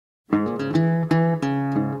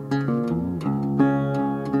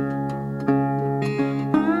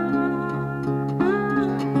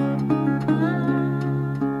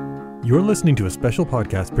listening to a special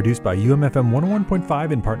podcast produced by UMFM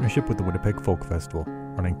 101.5 in partnership with the Winnipeg Folk Festival,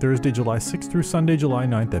 running Thursday, July 6th through Sunday, July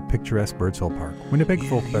 9th at picturesque Birds Hill Park. Winnipeg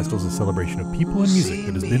Folk Festival is a celebration of people and music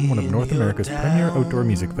that has been one of North America's premier outdoor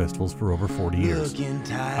music festivals for over 40 years.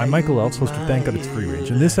 I'm Michael Elves, host of Thank God It's Free Range,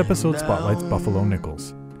 and this episode spotlights Buffalo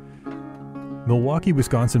Nichols. Milwaukee,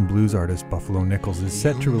 Wisconsin blues artist Buffalo Nichols is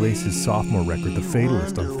set to release his sophomore record, The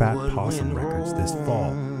Fatalist, on Fat Possum Records this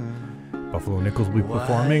fall. Buffalo Nichols will be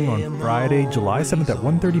performing on Friday, July 7th at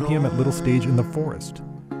 1:30 p.m. at Little Stage in the Forest.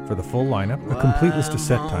 For the full lineup, a complete list of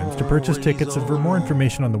set times, to purchase tickets, and for more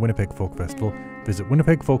information on the Winnipeg Folk Festival, visit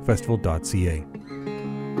winnipegfolkfestival.ca.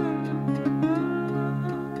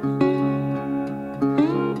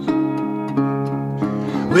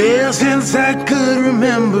 Well, since I could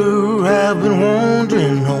remember, I've been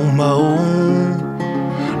wandering on my own,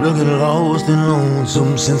 looking lost and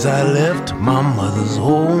lonesome since I left my mother's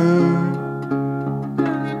home.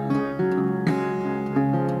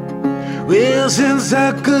 Well, since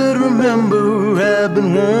I could remember, I've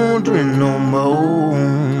been wandering on my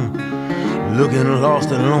own, looking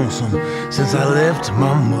lost and lonesome since I left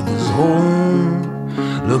my mother's home.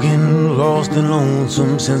 Looking lost and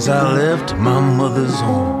lonesome since I left my mother's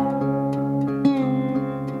home.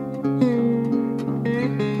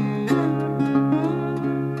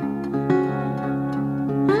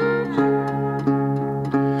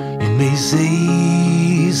 You may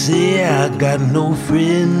say I got no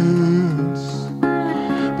friends,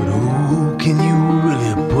 but who can you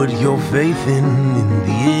really put your faith in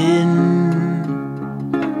the end?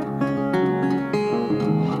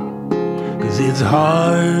 It's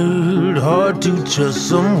hard to trust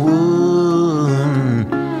someone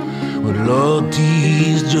when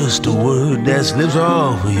loyalty is just a word that slips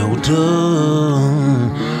off of your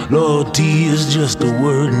tongue. Loyalty is just a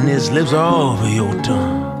word and it slips off of your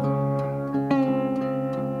tongue.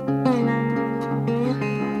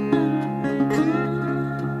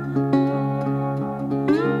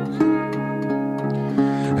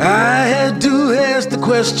 I had to ask the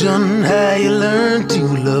question, how you learn to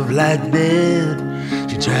love like that?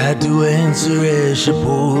 She tried to answer as she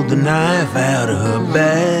pulled the knife out of her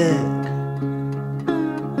back.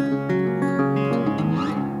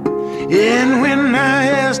 And when I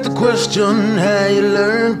asked the question, how you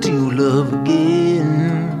learn to love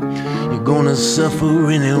again, you're gonna suffer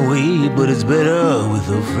anyway, but it's better with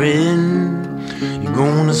a friend. You're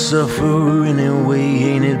gonna suffer anyway,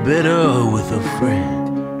 ain't it better with a friend?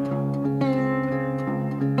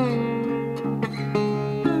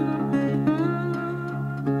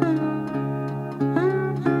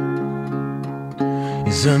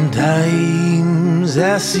 Sometimes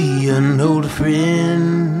I see an old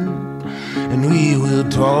friend, and we will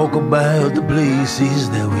talk about the places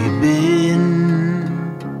that we've been.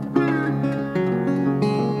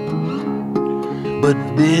 But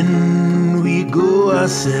then we go our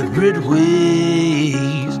separate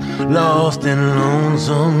ways, lost and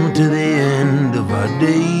lonesome to the end of our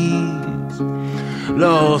days.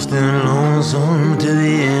 Lost and lonesome to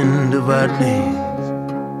the end of our days.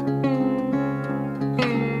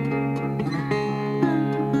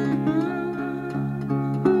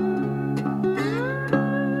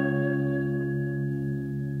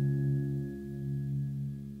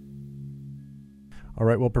 All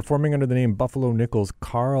right, well, performing under the name Buffalo Nichols,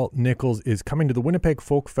 Carl Nichols is coming to the Winnipeg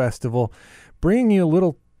Folk Festival, bringing you a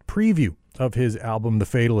little preview of his album, The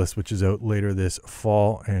Fatalist, which is out later this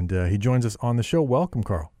fall, and he joins us on the show. Welcome,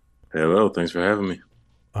 Carl. Hello, thanks for having me.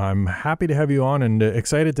 I'm happy to have you on and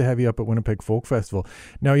excited to have you up at Winnipeg Folk Festival.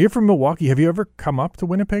 Now, you're from Milwaukee. Have you ever come up to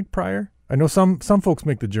Winnipeg prior? I know some folks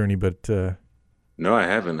make the journey, but... No, I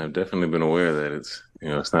haven't. I've definitely been aware that it's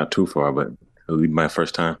not too far, but it'll be my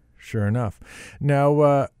first time. Sure enough.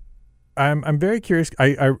 Now, I'm very curious.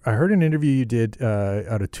 I heard an interview you did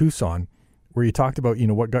out of Tucson where you talked about,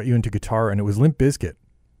 what got you into guitar, and it was Limp Bizkit.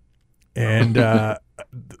 And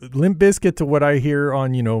Limp Bizkit, to what I hear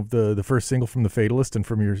on, the first single from The Fatalist and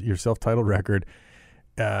from your self-titled record,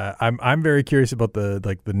 I'm very curious about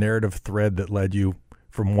the narrative thread that led you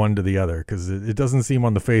from one to the other, because it doesn't seem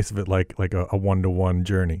on the face of it like a one-to-one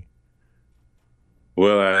journey.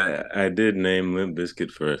 Well, I did name Limp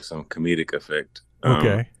Bizkit for some comedic effect.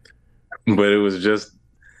 Okay. But it was just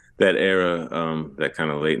that era, that kind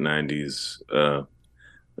of late 90s,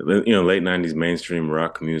 late 90s mainstream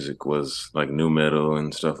rock music was like nu metal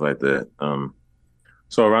and stuff like that.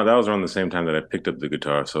 So that was around the same time that I picked up the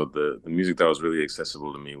guitar. So the music that was really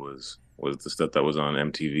accessible to me was the stuff that was on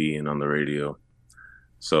MTV and on the radio.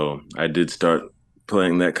 So I did start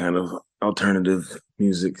playing that kind of alternative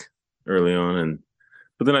music early on,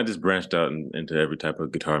 but then I just branched out into every type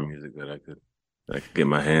of guitar music that I could. I could get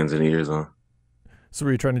my hands and ears on. So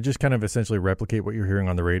were you trying to just kind of essentially replicate what you're hearing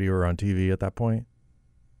on the radio or on TV at that point?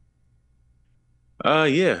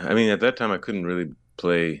 Yeah. I mean, at that time I couldn't really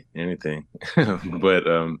play anything, but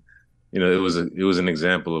it was an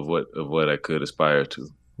example of what I could aspire to.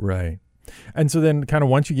 Right. And so then kind of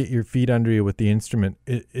once you get your feet under you with the instrument,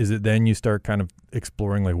 is it then you start kind of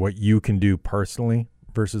exploring like what you can do personally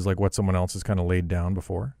versus like what someone else has kind of laid down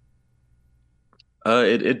before?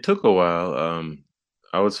 It took a while.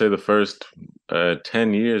 I would say the first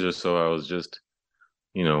 10 years or so, I was just,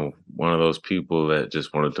 one of those people that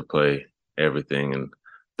just wanted to play everything, and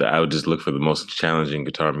that I would just look for the most challenging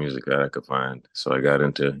guitar music that I could find. So I got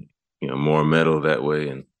into, more metal that way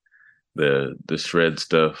and the shred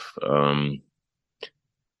stuff.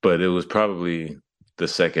 But it was probably the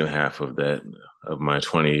second half of that of my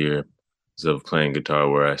 20 years of playing guitar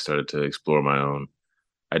where I started to explore my own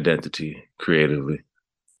identity creatively.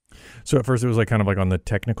 So at first it was like kind of like on the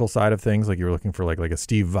technical side of things, like you were looking for like a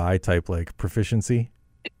Steve Vai type like proficiency.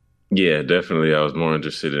 Yeah, definitely. I was more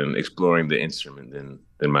interested in exploring the instrument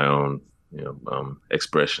than my own,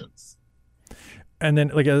 expression. And then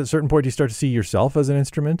like at a certain point you start to see yourself as an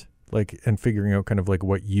instrument, like and figuring out kind of like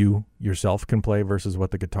what you yourself can play versus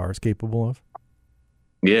what the guitar is capable of.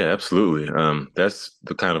 Yeah, absolutely. That's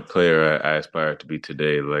the kind of player I aspire to be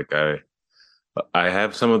today. Like I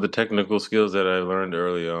have some of the technical skills that I learned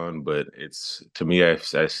early on, but it's to me, I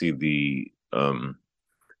see the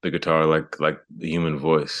guitar like the human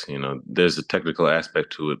voice. There's a technical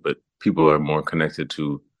aspect to it, but people are more connected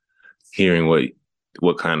to hearing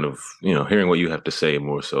what kind of hearing what you have to say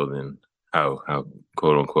more so than how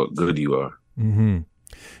quote unquote good you are. Mm-hmm.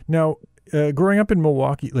 Now, growing up in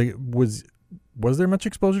Milwaukee, like was there much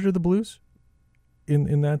exposure to the blues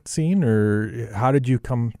in that scene, or how did you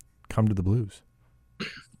come to the blues?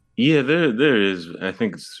 Yeah, there is. I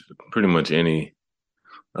think it's pretty much any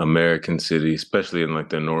American city, especially in like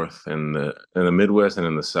the North and the Midwest and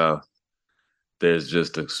in the South. There's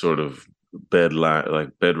just a sort of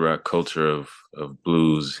bedrock culture of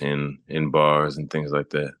blues in bars and things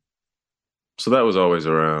like that. So that was always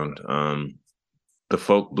around. The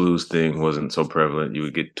folk blues thing wasn't so prevalent. You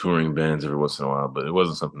would get touring bands every once in a while, but it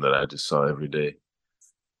wasn't something that I just saw every day.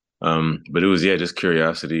 But it was, yeah, just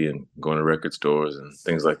curiosity and going to record stores and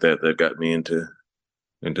things like that that got me into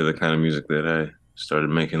the kind of music that I started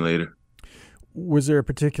making later. Was there a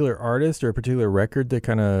particular artist or a particular record that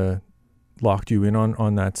kind of locked you in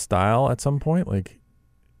on that style at some point? Like,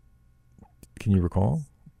 can you recall?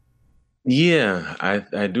 Yeah,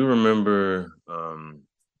 I do remember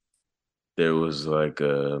there was like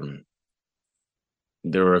there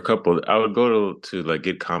were a couple. I would go to like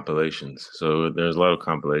get compilations. So there's a lot of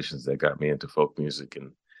compilations that got me into folk music,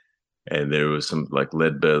 and there was some like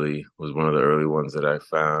Lead Belly was one of the early ones that I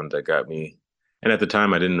found that got me. And at the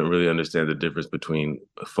time, I didn't really understand the difference between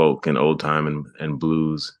folk and old time and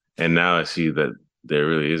blues. And now I see that there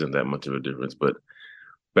really isn't that much of a difference. But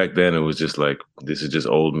back then, it was just like this is just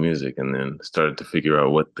old music, and then started to figure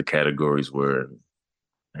out what the categories were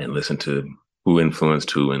and listen to who influenced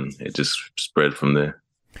who, and it just spread from there.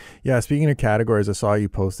 Yeah, speaking of categories, I saw you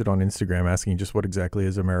posted on Instagram asking just what exactly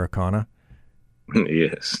is Americana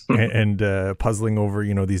Yes. and puzzling over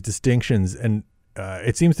these distinctions. And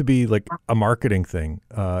it seems to be like a marketing thing.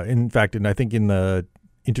 In fact, and I think in the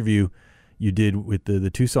interview you did with the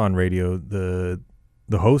Tucson radio, the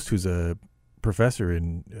host, who's a professor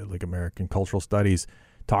in like American cultural studies,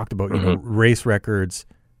 talked about race records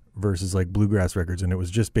versus like bluegrass records, and it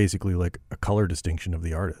was just basically like a color distinction of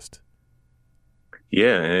the artist.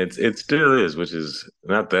 Yeah, and it still is, which is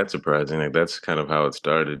not that surprising. Like that's kind of how it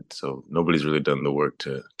started. So nobody's really done the work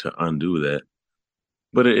to undo that.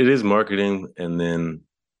 But it is marketing, and then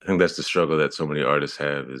I think that's the struggle that so many artists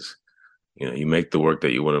have is, you make the work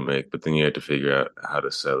that you want to make, but then you have to figure out how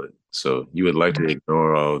to sell it. So you would like to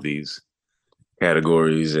ignore all of these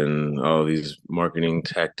categories and all these marketing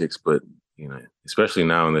tactics, but especially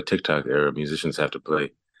now in the TikTok era, musicians have to play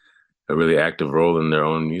a really active role in their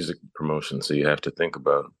own music promotion. So you have to think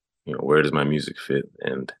about, where does my music fit?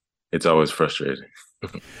 And it's always frustrating.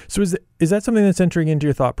 So is that something that's entering into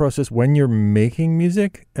your thought process when you're making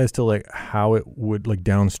music as to like how it would like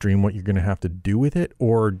downstream what you're going to have to do with it,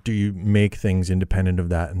 or do you make things independent of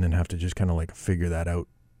that and then have to just kind of like figure that out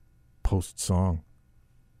post song?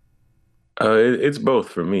 It's both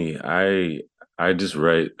for me. I just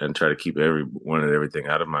write and try to keep everyone and everything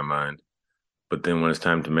out of my mind. But then when it's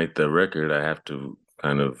time to make the record, I have to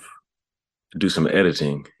kind of do some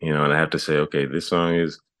editing, and I have to say, okay, this song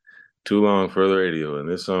is too long for the radio, and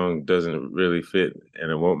this song doesn't really fit, and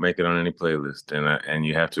it won't make it on any playlist, and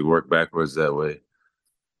you have to work backwards that way.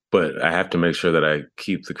 but I have to make sure that I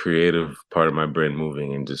keep the creative part of my brain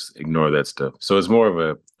moving and just ignore that stuff. So it's more of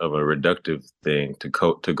a reductive thing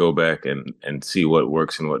to go back and see what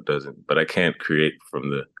works and what doesn't. But I can't create from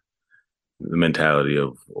the mentality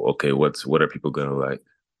of okay, what are people gonna like?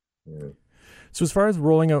 Yeah. So as far as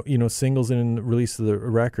rolling out, singles and release of the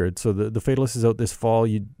record, so the Fatalist is out this fall.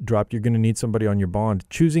 You dropped You're Gonna Need Somebody on Your Bond.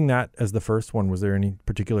 Choosing that as the first one, was there any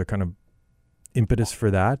particular kind of impetus for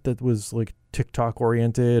that was like TikTok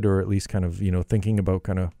oriented, or at least kind of thinking about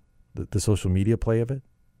kind of the social media play of it?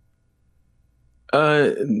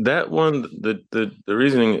 That one, the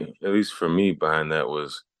reasoning, at least for me, behind that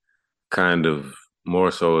was kind of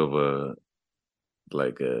more so of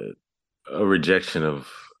like a rejection of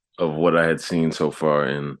what I had seen so far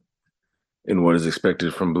in what is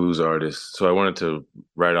expected from blues artists. So I wanted to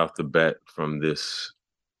right off the bat from this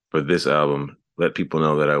for this album let people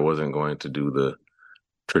know that I wasn't going to do the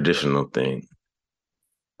traditional thing.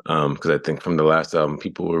 Because I think from the last album,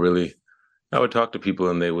 people were really I would talk to people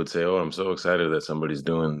and they would say, "Oh, I'm so excited that somebody's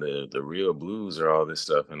doing the real blues or all this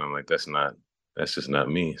stuff," and I'm like, that's just not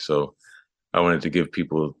me. So I wanted to give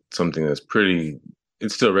people something that's pretty.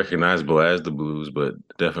 It's still recognizable as the blues, but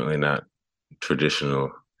definitely not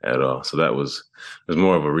traditional at all. So that was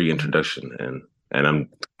more of a reintroduction, and I'm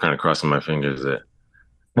kind of crossing my fingers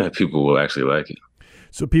that people will actually like it.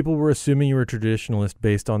 So people were assuming you were a traditionalist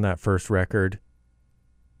based on that first record,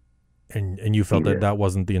 and you felt that Yeah, that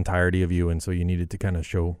wasn't the entirety of you, and so you needed to kind of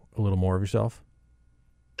show a little more of yourself.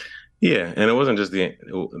 yeah, and it wasn't just that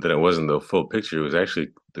it wasn't the full picture. It was actually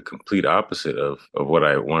the complete opposite of what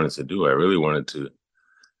I wanted to do. I really wanted to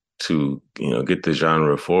get the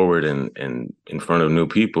genre forward and in front of new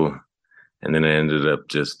people, and then I ended up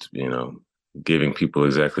just giving people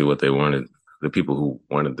exactly what they wanted, the people who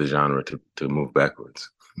wanted the genre to move backwards.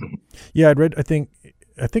 Yeah, I think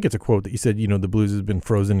it's a quote that you said, the blues has been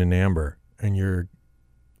frozen in amber, and you're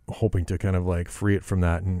hoping to kind of like free it from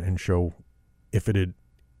that and show if it had,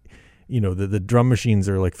 the drum machines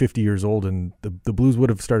are like 50 years old, and the blues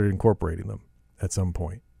would have started incorporating them at some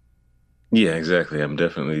point. Yeah, exactly.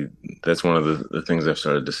 That's one of the things I've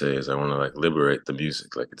started to say is I want to like liberate the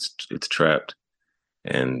music, like it's trapped.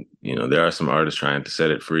 And there are some artists trying to set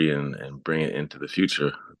it free and bring it into the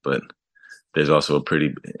future, but there's also a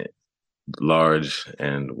pretty large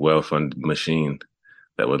and well-funded machine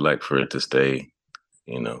that would like for it to stay,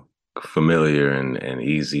 you know, familiar and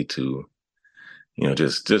easy to,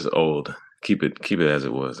 just old. Keep it as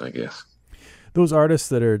it was, I guess. Those artists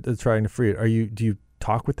that are trying to free it, do you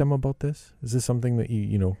talk with them about this? Is this something that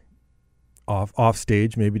you off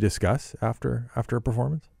stage maybe discuss after a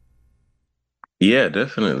performance? Yeah,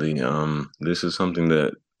 definitely. This is something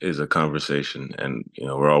that is a conversation, and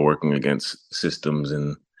we're all working against systems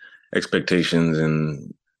and expectations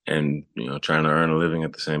and trying to earn a living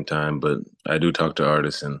at the same time. But I do talk to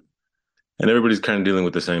artists, and everybody's kind of dealing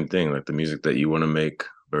with the same thing, like the music that you want to make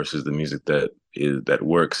versus the music that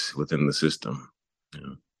works within the system. You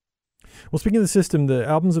know? Well, speaking of the system, the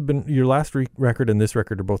albums have been your last record and this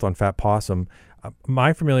record are both on Fat Possum.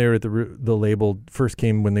 My familiarity with the label first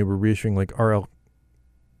came when they were reissuing like RL,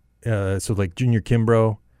 so like Junior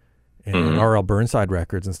Kimbrough and Hmm. RL Burnside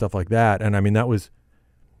records and stuff like that. And I mean that was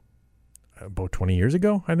about 20 years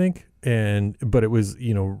ago, I think. But it was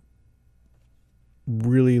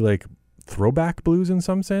really like throwback blues in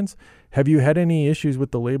some sense. Have you had any issues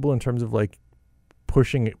with the label in terms of like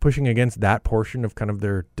pushing against that portion of kind of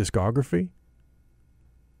their discography?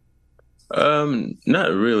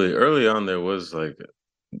 Not really. Early on, there was a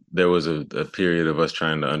period of us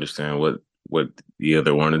trying to understand what the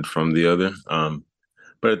other wanted from the other.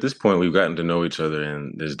 But at this point, we've gotten to know each other,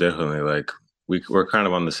 and there's definitely like we're kind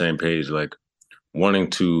of on the same page, like wanting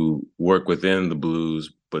to work within the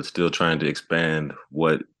blues, but still trying to expand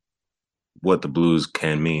what the blues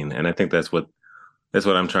can mean. And I think that's what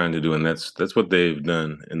I'm trying to do, and that's what they've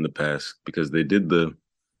done in the past because they did the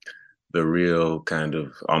real kind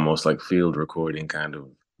of almost like field recording kind of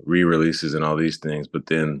re-releases and all these things, but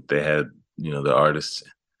then they had the artists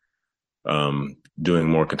doing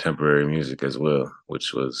more contemporary music as well,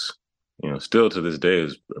 which was still to this day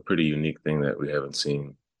is a pretty unique thing that we haven't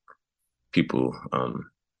seen people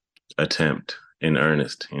attempt in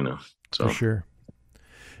earnest. For So sure.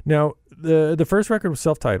 Now, the first record was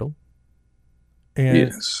self-titled, and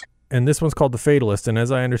yes. and this one's called The Fatalist. And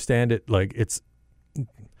as I understand it, like it's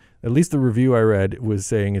at least the review I read was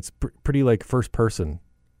saying it's pretty like first person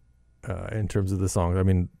in terms of the songs. I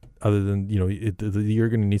mean, other than You're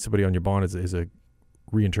Gonna Need Somebody on Your Bond is a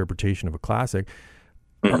reinterpretation of a classic.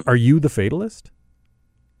 Mhm. Are you the fatalist?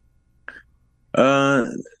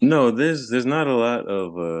 No, there's not a lot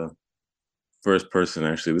of first person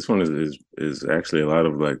actually. This one is actually a lot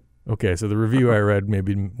of like. Okay, so the review I read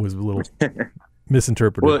maybe was a little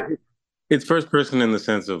misinterpreted. Well, it's first person in the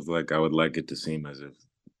sense of like I would like it to seem as if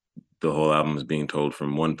the whole album is being told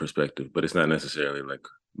from one perspective, but it's not necessarily like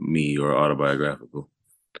me or autobiographical.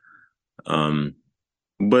 Um,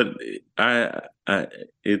 but I,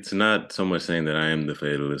 it's not so much saying that I am the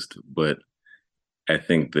fatalist, but I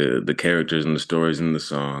think the characters and the stories in the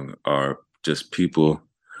song are just people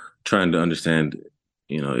trying to understand,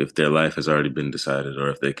 if their life has already been decided or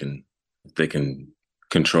if they can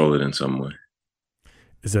control it in some way.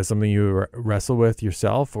 Is that something you wrestle with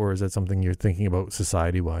yourself, or is that something you're thinking about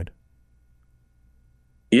society wide?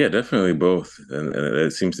 Yeah, definitely both, and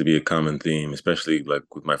it seems to be a common theme, especially like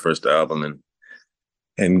with my first album,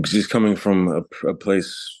 and just coming from a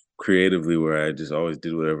place creatively where I just always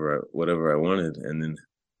did whatever I wanted, and then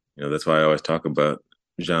that's why I always talk about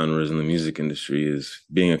genres in the music industry is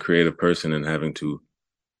being a creative person and having to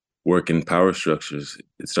work in power structures.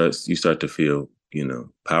 You start to feel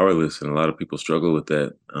powerless, and a lot of people struggle with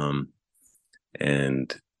that.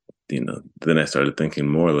 And then I started thinking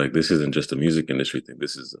more like this isn't just a music industry thing.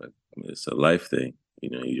 This is it's a life thing.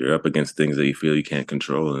 You're up against things that you feel you can't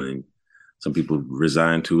control, and then some people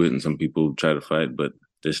resign to it, and some people try to fight. But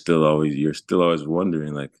you're still always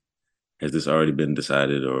wondering like, has this already been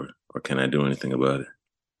decided, or can I do anything about it?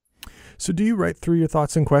 So do you write through your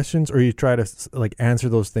thoughts and questions, or you try to like answer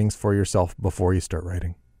those things for yourself before you start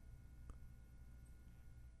writing?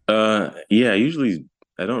 Yeah,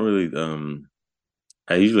 I don't really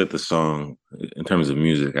I usually let the song, in terms of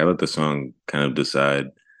music, I let the song kind of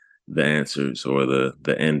decide the answers or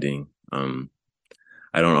the ending.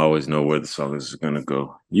 I don't always know where the song is going to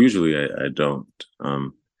go. Usually I don't.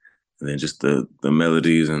 And then just the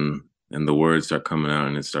melodies and the words start coming out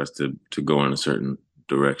and it starts to go in a certain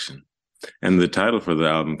direction. And the title for the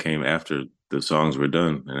album came after the songs were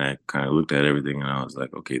done. And I kind of looked at everything and I was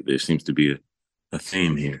like, okay, there seems to be a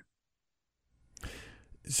theme here.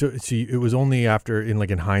 So it was only after, in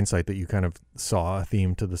hindsight, that you kind of saw a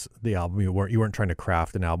theme to the album. You weren't trying to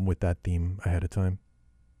craft an album with that theme ahead of time.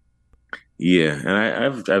 Yeah, and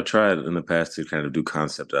I've tried in the past to kind of do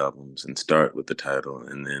concept albums and start with the title,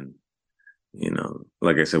 and then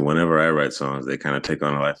like I said, whenever I write songs, they kind of take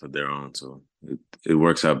on a life of their own. So it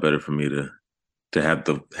works out better for me to have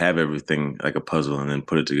everything like a puzzle and then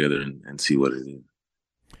put it together and see what it is.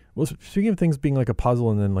 Well, speaking of things being like a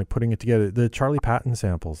puzzle and then like putting it together, the Charlie Patton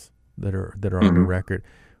samples that are on the record,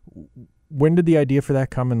 when did the idea for that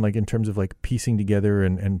come? And like in terms of like piecing together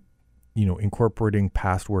and incorporating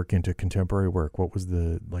past work into contemporary work, what was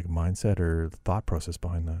the like mindset or thought process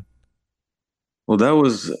behind that? Well,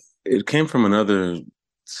 it came from another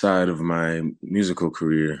side of my musical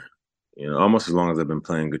career. Almost as long as I've been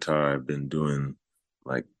playing guitar, I've been doing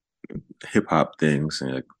like hip hop things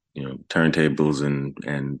and like turntables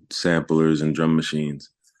and samplers and drum machines,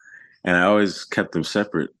 and I always kept them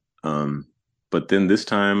separate. But then this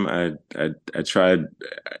time I tried.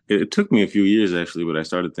 It took me a few years actually, but I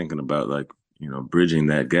started thinking about like bridging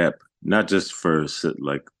that gap, not just for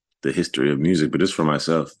like the history of music, but just for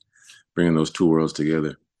myself, bringing those two worlds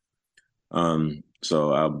together.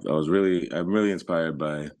 So I'm really inspired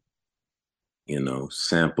by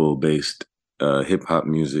sample based hip hop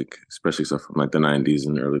music, especially stuff from like the 90s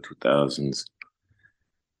and early 2000s.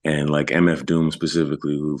 And like MF Doom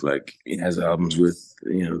specifically, who like he has albums with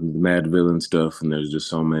the Mad Villain stuff, and there's just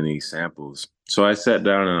so many samples. So I sat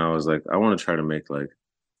down and I was like, I want to try to make like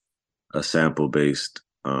a sample based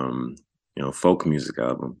folk music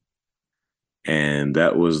album. And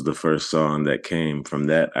that was the first song that came from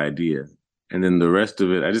that idea. And then the rest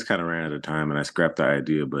of it, I just kind of ran out of time and I scrapped the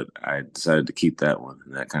idea, but I decided to keep that one,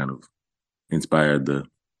 and that kind of inspired the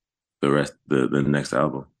next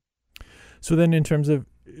album. So then in terms of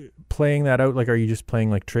playing that out, like are you just playing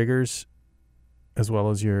like triggers as well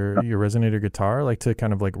as your resonator guitar, like to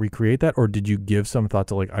kind of like recreate that, or did you give some thought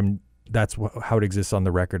to like that's how it exists on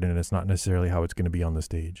the record and it's not necessarily how it's going to be on the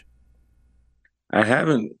stage? I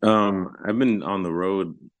haven't. I've been on the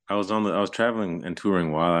road. I was traveling and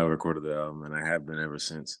touring while I recorded the album, and I have been ever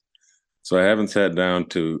since. So I haven't sat down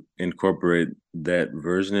to incorporate that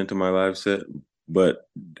version into my live set, but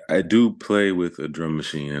I do play with a drum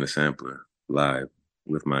machine and a sampler live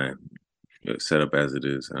with my setup as it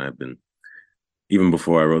is. And I've been, even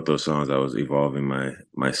before I wrote those songs, I was evolving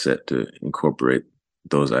my set to incorporate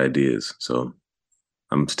those ideas. So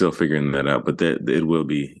I'm still figuring that out, but it will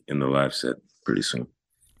be in the live set pretty soon.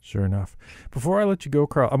 Sure enough. Before I let you go,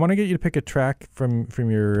 Carl, I want to get you to pick a track from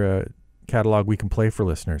your catalog we can play for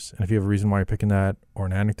listeners. And if you have a reason why you're picking that or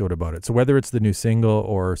an anecdote about it. So whether it's the new single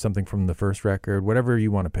or something from the first record, whatever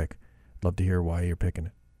you want to pick, love to hear why you're picking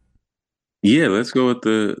it. Yeah, let's go with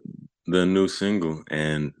the new single.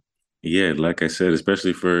 And yeah, like I said,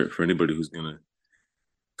 especially for anybody who's gonna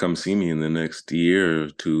come see me in the next year or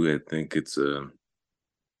two, I think it's a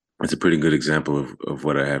pretty good example of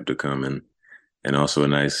what I have to come, and also a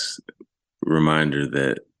nice reminder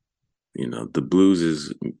that, you know, the blues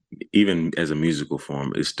is, even as a musical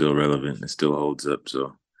form, is still relevant. It still holds up.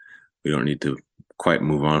 So we don't need to quite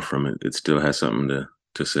move on from it. It still has something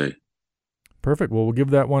to say. Perfect. Well, we'll give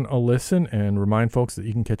that one a listen and remind folks that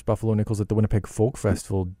you can catch Buffalo Nichols at the Winnipeg Folk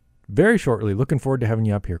Festival very shortly. Looking forward to having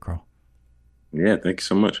you up here, Carl. Yeah, thank you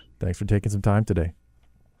so much. Thanks for taking some time today.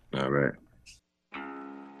 All right.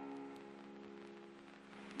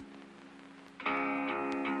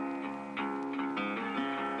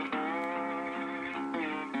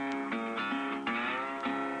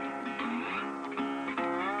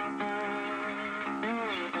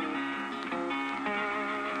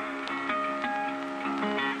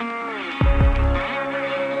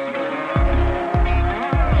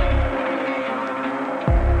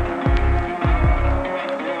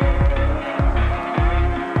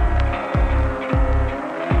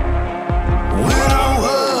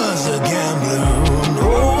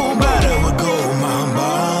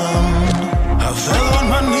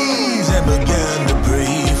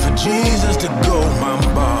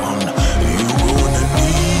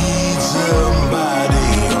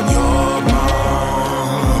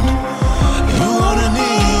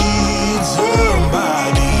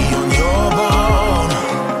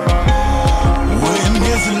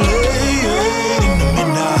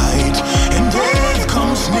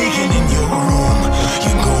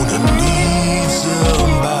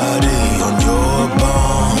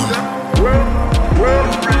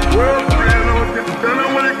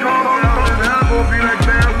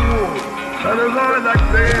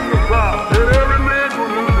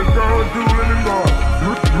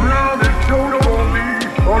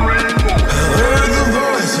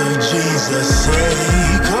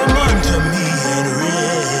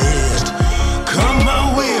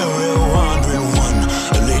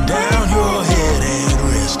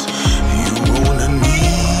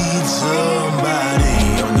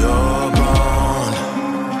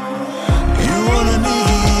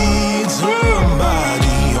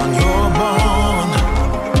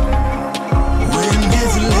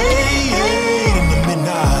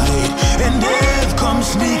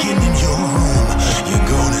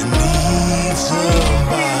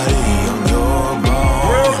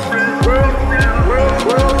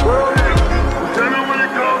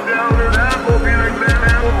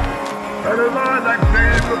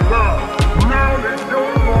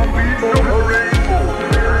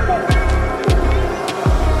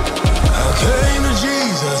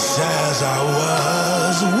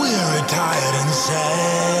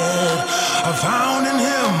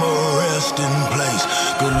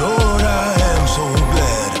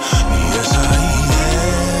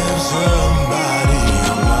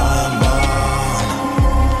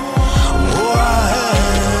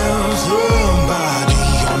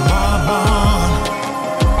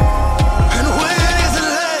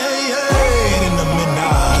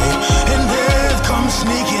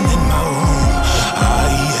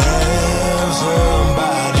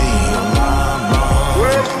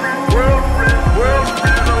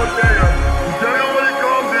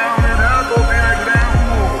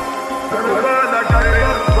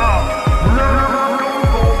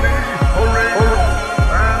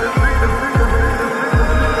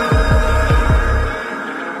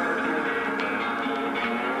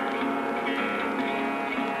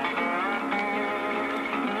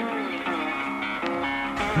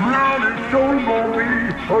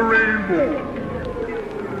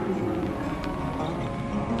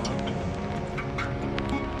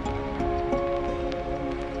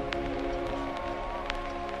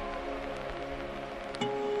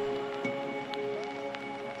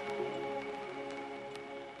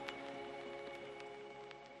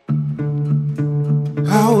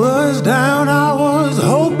 I was down, I was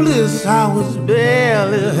hopeless, I was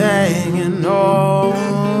barely hanging on.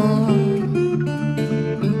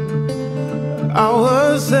 I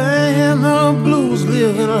was singing the blues,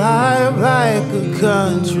 living life like a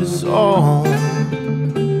country song.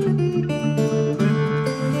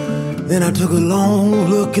 Then I took a long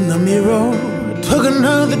look in the mirror, took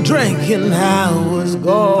another drink and I was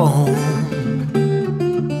gone.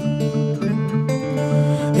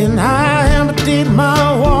 And I emptied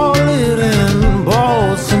my wallet and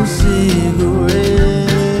bought some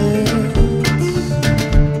cigarettes.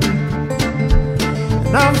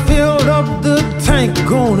 And I filled up the tank,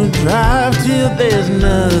 gonna drive till there's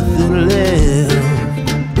nothing left.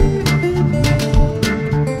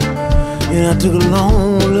 And I took a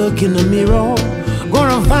long look in the mirror,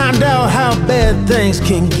 gonna find out how bad things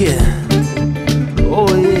can get.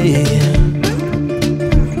 Oh yeah.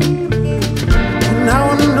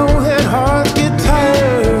 Now I know that hearts get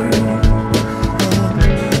tired.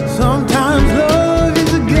 Sometimes love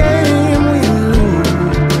is a game we lose.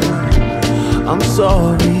 I'm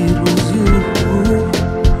sorry it was you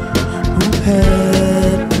who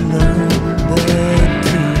had to learn that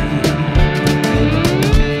too.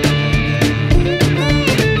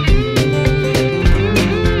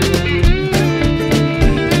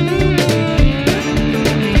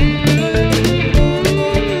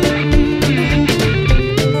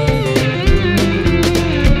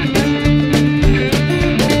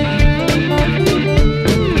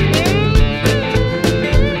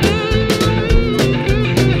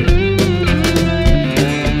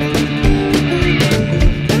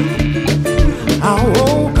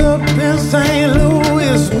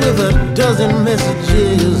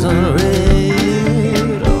 Messages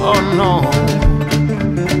unread. Oh no,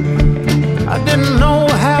 I didn't know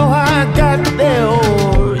how I got there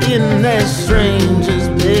or in that stranger's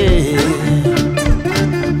bed.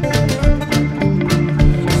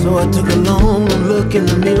 So I took a long look in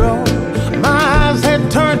the mirror. My eyes had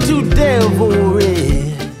turned to devil red.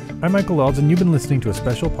 I'm Michael Elds, and you've been listening to a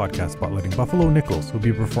special podcast spotlighting Buffalo Nichols, who'll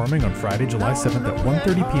be performing on Friday, July 7th at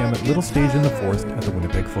 1:30 p.m. at Little Stage in the Forest at the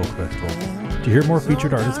Winnipeg Folk Festival. To hear more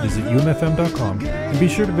featured artists, visit umfm.com, and be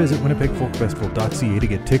sure to visit winnipegfolkfestival.ca to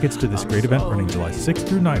get tickets to this great event running July 6th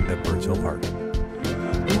through 9th at Birds Hill Park.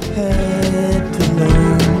 Had to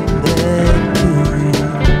learn that